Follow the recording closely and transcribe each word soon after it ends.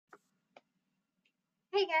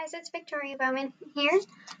Hey guys, it's Victoria Bowman here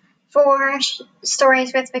for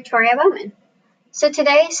Stories with Victoria Bowman. So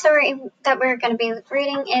today's story that we're going to be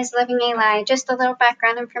reading is Living a Lie, just a little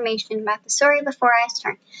background information about the story before I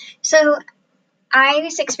start. So I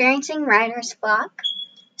was experiencing writer's block,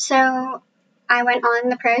 so I went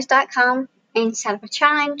on thepros.com and set up a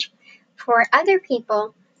challenge for other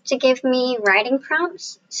people to give me writing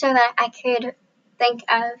prompts so that I could think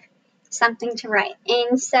of something to write.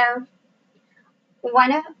 And so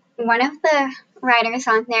one of the writers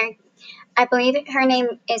on there, I believe her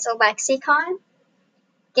name is Alexicon,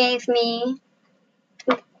 gave me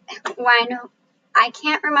one. I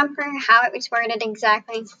can't remember how it was worded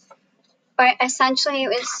exactly, but essentially it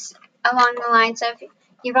was along the lines of,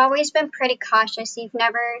 you've always been pretty cautious. You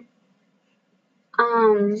were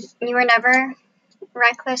never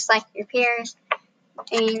reckless like your peers,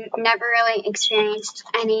 and you never really experienced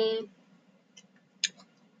any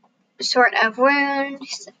sort of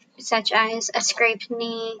wounds, such as a scraped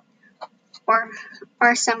knee or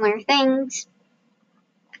similar things.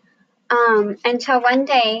 Until one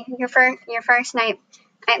day, your first night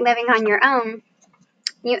living on your own,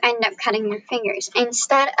 you end up cutting your fingers.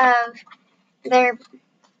 Instead of there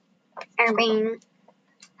being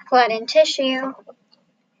blood and tissue,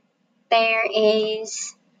 there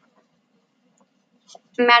is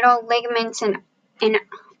metal ligaments and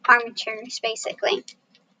armatures, basically.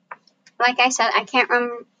 Like I said, I can't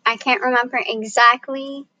remember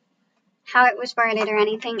exactly how it was worded or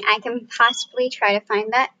anything. I can possibly try to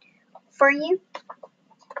find that for you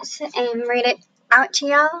and read it out to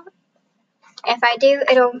y'all. If I do,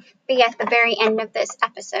 it'll be at the very end of this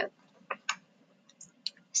episode.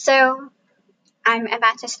 So, I'm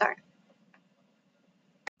about to start.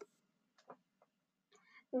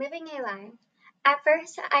 Living a Lie. At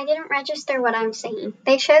first, I didn't register what I'm saying.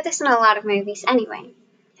 They show this in a lot of movies anyway.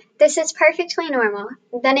 This is perfectly normal.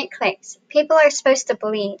 Then it clicks. People are supposed to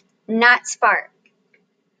bleed, not spark.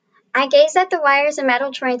 I gaze at the wires and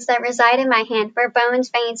metal joints that reside in my hand where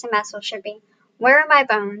bones, veins, and muscles should be. Where are my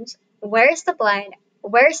bones? Where's the blood?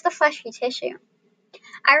 Where's the fleshy tissue?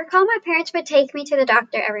 I recall my parents would take me to the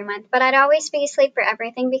doctor every month, but I'd always be asleep for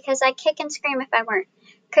everything because I'd kick and scream if I weren't.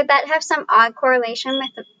 Could that have some odd correlation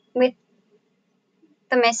with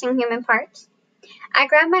the missing human parts? I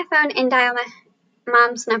grab my phone and dial my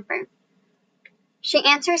mom's number. She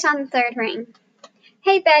answers on the third ring.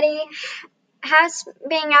 Hey Betty, how's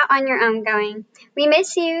being out on your own going? We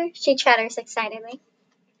miss you, she chatters excitedly.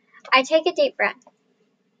 I take a deep breath.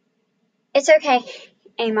 It's okay,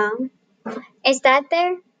 Mom. Is Dad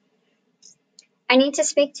there? I need to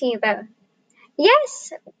speak to you both.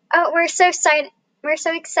 Yes! Oh, we're so excited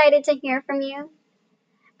to hear from you.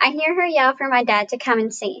 I hear her yell for my dad to come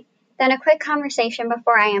and see, then a quick conversation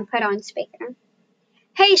before I am put on speaker.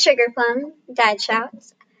 Hey, Sugar Plum, Dad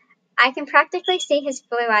shouts. I can practically see his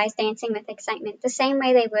blue eyes dancing with excitement, the same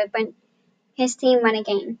way they would when his team won a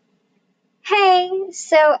game. Hey,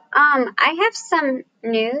 so, I have some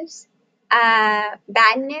news.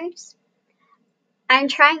 Bad news. I'm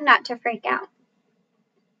trying not to freak out.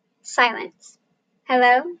 Silence.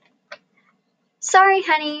 Hello? Sorry,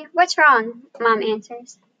 honey, what's wrong? Mom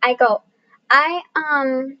answers. I gulp. I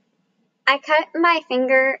cut my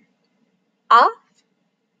finger off,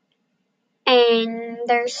 and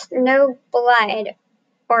there's no blood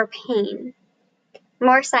or pain.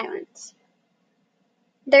 More silence.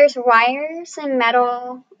 There's wires and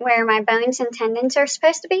metal where my bones and tendons are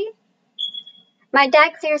supposed to be. My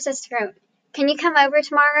dad clears his throat. Can you come over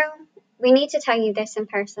tomorrow? We need to tell you this in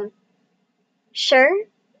person. Sure,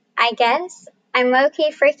 I guess. I'm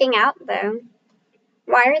low-key freaking out, though.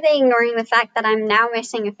 Why are they ignoring the fact that I'm now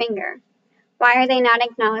missing a finger? Why are they not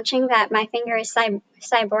acknowledging that my finger is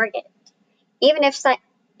cyborgate? Even if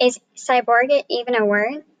is cyborgate even a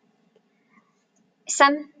word?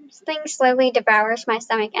 Something slowly devours my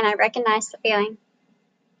stomach and I recognize the feeling.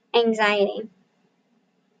 Anxiety.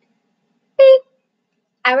 Beep!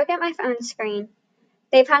 I look at my phone screen.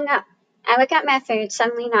 They've hung up. I look at my food,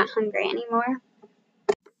 suddenly not hungry anymore.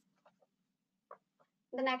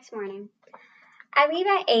 The next morning. I leave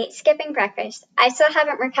at 8, skipping breakfast. I still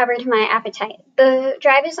haven't recovered my appetite. The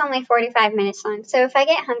drive is only 45 minutes long, so if I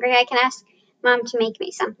get hungry, I can ask Mom to make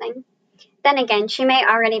me something. Then again, she may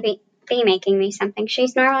already be making me something.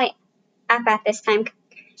 She's normally up at this time,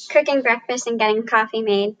 cooking breakfast and getting coffee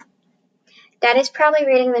made. Dad is probably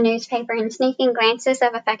reading the newspaper and sneaking glances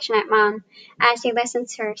of affection at Mom as he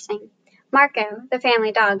listens to her sing. Marco, the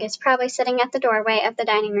family dog, is probably sitting at the doorway of the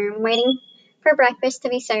dining room, waiting for breakfast to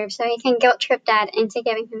be served so he can guilt-trip Dad into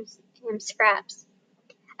giving him scraps.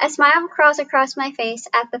 A smile crawls across my face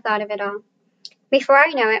at the thought of it all. Before I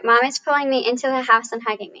know it, Mom is pulling me into the house and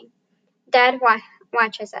hugging me. Dad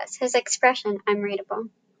watches us, his expression unreadable.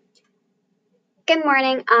 Good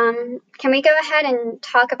morning. Can we go ahead and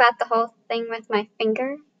talk about the whole thing with my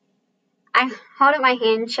finger? I hold up my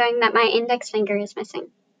hand, showing that my index finger is missing.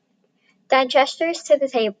 Dad gestures to the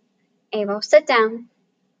table. Sit down.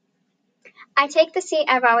 I take the seat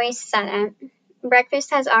I've always sat at.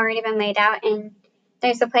 Breakfast has already been laid out, and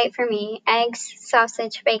there's a plate for me, eggs,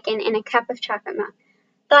 sausage, bacon, and a cup of chocolate milk.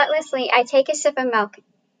 Thoughtlessly, I take a sip of milk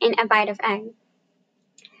and a bite of egg.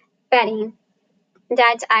 Betty.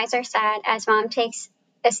 Dad's eyes are sad as Mom takes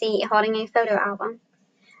a seat holding a photo album.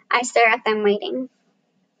 I stare at them waiting.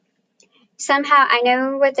 Somehow I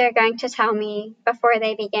know what they're going to tell me before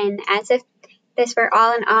they begin, as if this were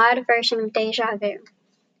all an odd version of deja vu.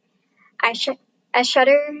 A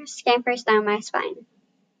shudder scampers down my spine.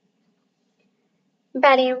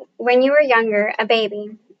 Betty, when you were younger, a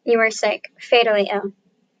baby, you were sick, fatally ill.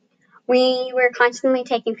 We were constantly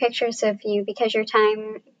taking pictures of you because your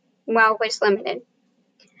time, well, was limited.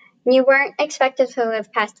 You weren't expected to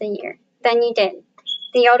live past a year. Then you did.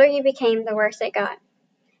 The older you became, the worse it got.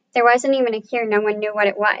 There wasn't even a cure, no one knew what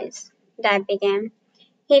it was, Dad began,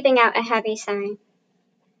 heaving out a heavy sigh.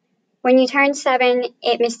 When you turned 7,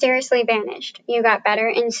 it mysteriously vanished. You got better,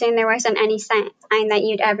 and soon there wasn't any sign that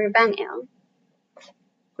you'd ever been ill.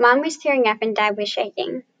 Mom was tearing up and Dad was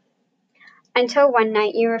shaking. Until one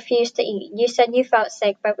night you refused to eat. You said you felt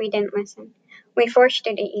sick, but we didn't listen. We forced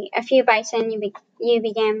you to eat. A few bites and you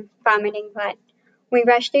began vomiting blood. We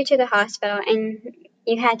rushed you to the hospital, and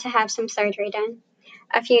you had to have some surgery done.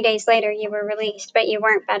 A few days later you were released, but you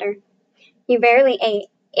weren't better. You barely ate,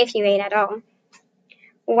 if you ate at all.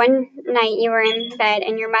 One night you were in bed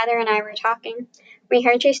and your mother and I were talking. We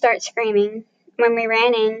heard you start screaming. When we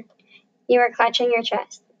ran in, you were clutching your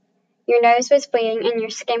chest. Your nose was bleeding and your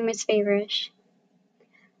skin was feverish.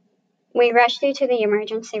 We rushed you to the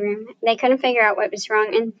emergency room. They couldn't figure out what was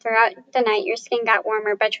wrong, and throughout the night your skin got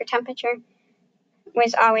warmer, but your temperature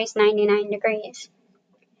was always 99 degrees.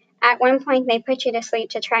 At one point they put you to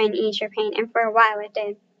sleep to try and ease your pain, and for a while it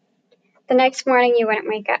did. The next morning you wouldn't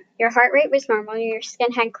wake up. Your heart rate was normal, your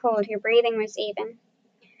skin had cooled, your breathing was even.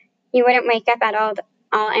 You wouldn't wake up at all,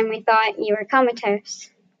 and we thought you were comatose.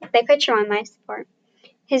 They put you on life support.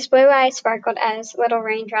 His blue eyes sparkled as little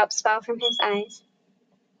raindrops fell from his eyes.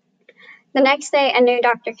 The next day a new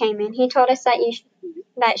doctor came in. He told us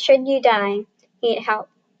that should you die, he'd help,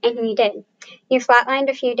 and he did. You flatlined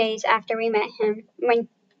a few days after we met him.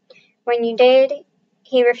 When you did,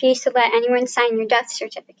 he refused to let anyone sign your death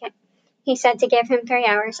certificate. He said to give him 3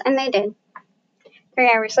 hours, and they did. 3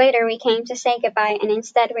 hours later, we came to say goodbye, and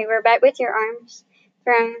instead we were met with your arms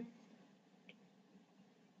thrown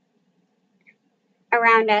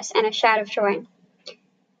around us and a shout of joy.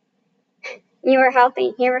 You were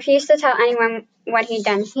healthy. He refused to tell anyone what he'd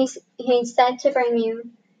done. He said to bring you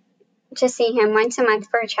to see him once a month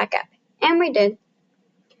for a checkup, and we did.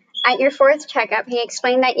 At your 4th checkup, he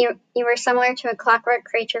explained that you were similar to a clockwork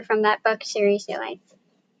creature from that book series you liked.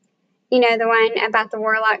 You know, the one about the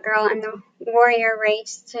warlock girl and the warrior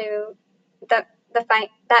race to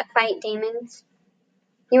fight demons.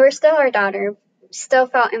 You were still our daughter, still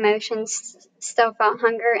felt emotions, still felt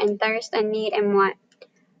hunger and thirst and need and want.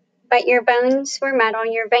 But your bones were metal,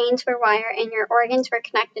 your veins were wire, and your organs were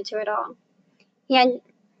connected to it all. He had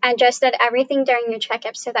adjusted everything during your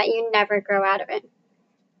checkup so that you'd never grow out of it.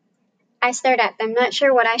 I stared at them, not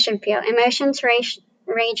sure what I should feel. Emotions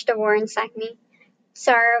raged a war inside me.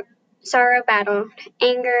 Sorrow battled,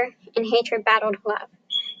 anger and hatred battled love.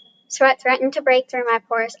 Sweat threatened to break through my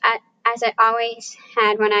pores as it always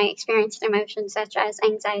had when I experienced emotions such as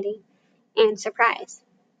anxiety and surprise.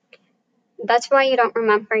 That's why you don't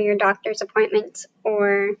remember your doctor's appointments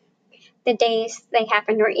or the days they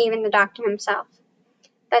happened or even the doctor himself.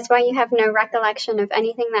 That's why you have no recollection of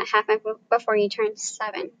anything that happened before you turned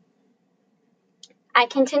 7. I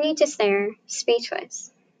continued to stare,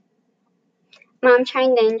 speechless. Mom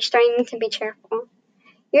chimed in, straining to be cheerful.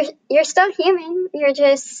 You're still human. You're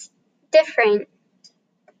just different.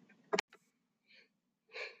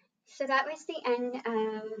 So that was the end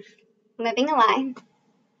of Living a Lie.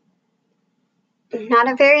 Not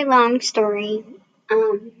a very long story,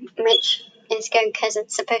 which is good because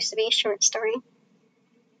it's supposed to be a short story.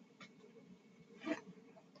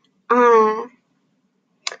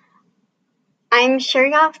 I'm sure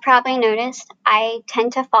y'all have probably noticed I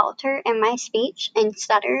tend to falter in my speech and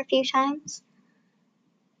stutter a few times.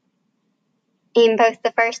 In both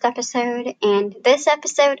the first episode and this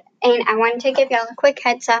episode, and I wanted to give y'all a quick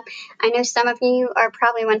heads up. I know some of you are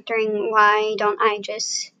probably wondering why don't I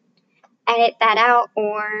just edit that out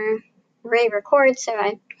or re-record so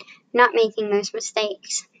I'm not making those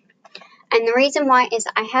mistakes. And the reason why is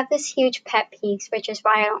I have this huge pet peeve, which is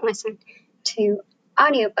why I don't listen to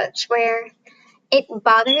audiobooks, where it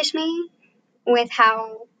bothers me with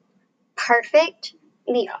how perfect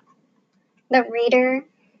the reader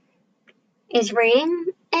is reading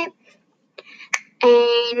it.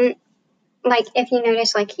 And like, if you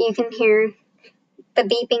notice, like, you can hear the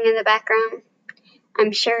beeping in the background.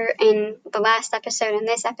 I'm sure in the last episode and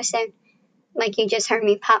this episode, like, you just heard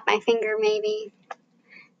me pop my finger maybe.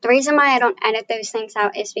 The reason why I don't edit those things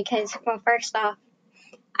out is because, well, first off,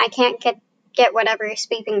 I can't get whatever is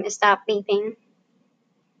beeping to stop beeping.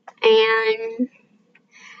 And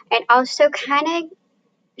it also kind of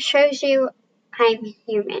shows you I'm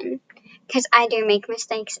human. Because I do make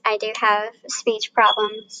mistakes. I do have speech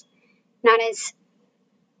problems. Not as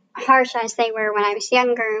harsh as they were when I was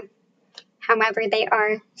younger. However, they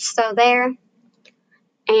are still there. And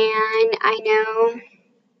I know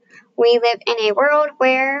we live in a world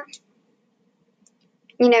where,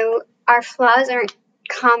 you know, our flaws aren't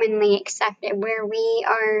commonly accepted, where we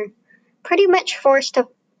are pretty much forced to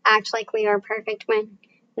act like we are perfect when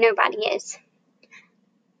nobody is.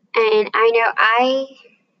 And I know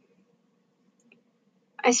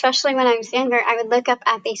especially when I was younger, I would look up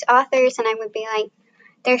at these authors and I would be like,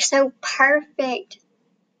 they're so perfect,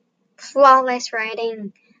 flawless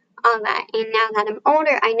writing, all that. And now that I'm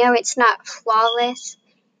older, I know it's not flawless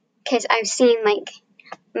because I've seen like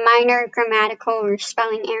minor grammatical or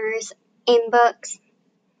spelling errors in books.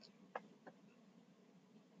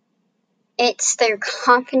 It's their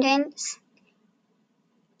confidence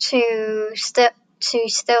to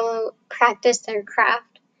still practice their craft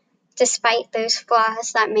despite those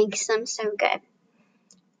flaws that makes them so good.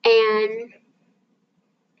 And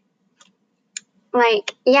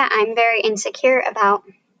like, yeah, I'm very insecure about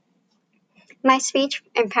my speech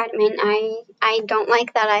impediment. I don't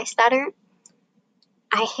like that I stutter.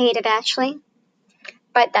 I hate it actually,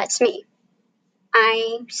 but that's me.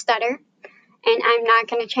 I stutter, and I'm not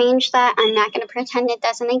going to change that. I'm not going to pretend it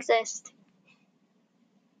doesn't exist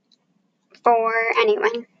for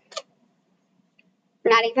anyone,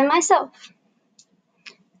 not even myself.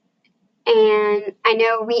 And I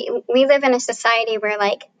know we live in a society where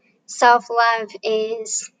like self-love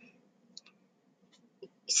is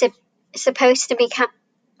supposed to become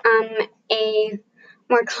a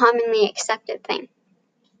more commonly accepted thing.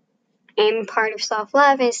 And part of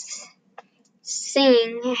self-love is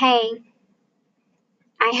seeing, hey,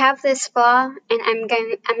 I have this flaw and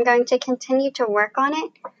I'm going to continue to work on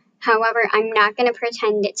it. However, I'm not going to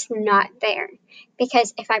pretend it's not there.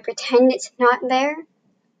 Because if I pretend it's not there,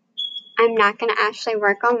 I'm not going to actually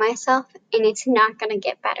work on myself and it's not going to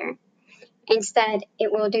get better. Instead,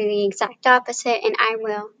 it will do the exact opposite and I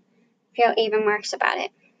will feel even worse about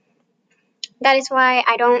it. That is why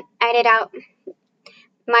I don't edit out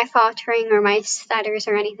my faltering or my stutters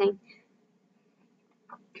or anything.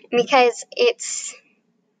 Because it's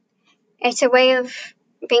a way of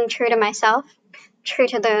being true to myself, true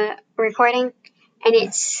to the recording, and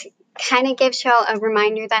it's kind of gives y'all a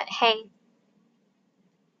reminder that, hey,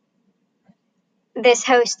 this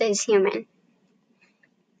host is human.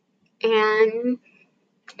 And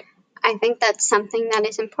I think that's something that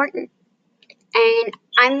is important.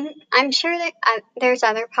 And I'm sure that there's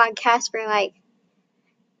other podcasts where, like,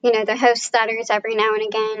 you know, the host stutters every now and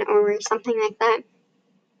again or something like that.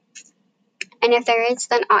 And if there is,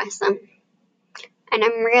 then awesome. And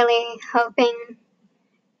I'm really hoping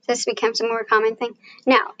this becomes a more common thing.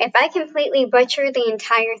 Now, if I completely butcher the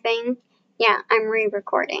entire thing, yeah, I'm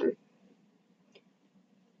re-recording.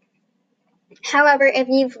 However, if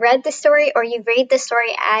you've read the story or you read the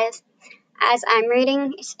story as I'm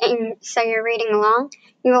reading, and so you're reading along,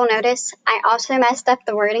 you will notice I also messed up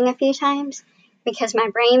the wording a few times because my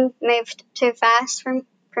brain moved too fast for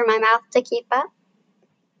my mouth to keep up.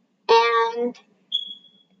 And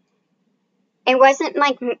it wasn't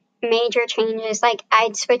like major changes, like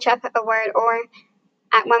I'd switch up a word, or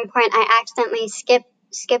at one point I accidentally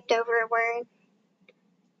skipped over a word,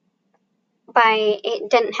 but it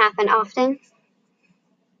didn't happen often.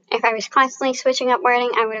 If I was constantly switching up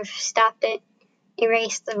wording, I would have stopped it,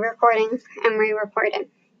 erased the recording, and re-recorded.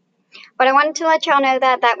 But I wanted to let y'all know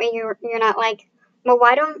that way you're not like, well,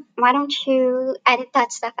 why don't you edit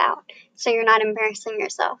that stuff out so you're not embarrassing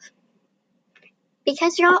yourself?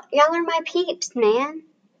 Because y'all are my peeps, man.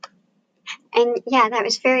 And yeah, that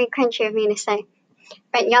was very cringy of me to say.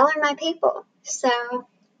 But y'all are my people. So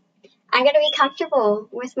I gotta be comfortable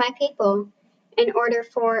with my people in order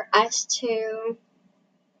for us to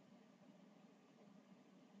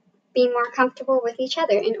be more comfortable with each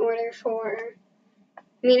other, in order for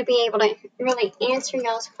me to be able to really answer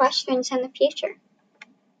y'all's questions in the future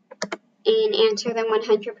and answer them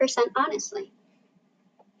 100% honestly.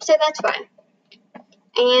 So that's why.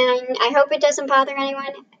 And I hope it doesn't bother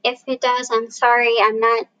anyone. If it does, I'm sorry. I'm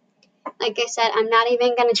not, like I said, I'm not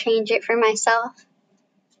even going to change it for myself.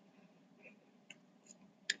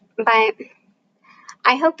 But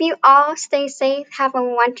I hope you all stay safe. Have a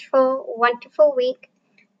wonderful, wonderful week.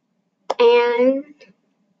 And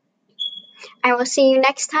I will see you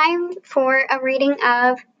next time for a reading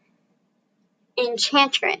of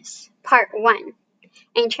Enchantress, Part 1.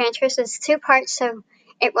 Enchantress is 2 parts, so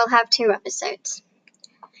it will have 2 episodes.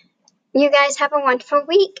 You guys have a wonderful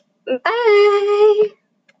week. Bye!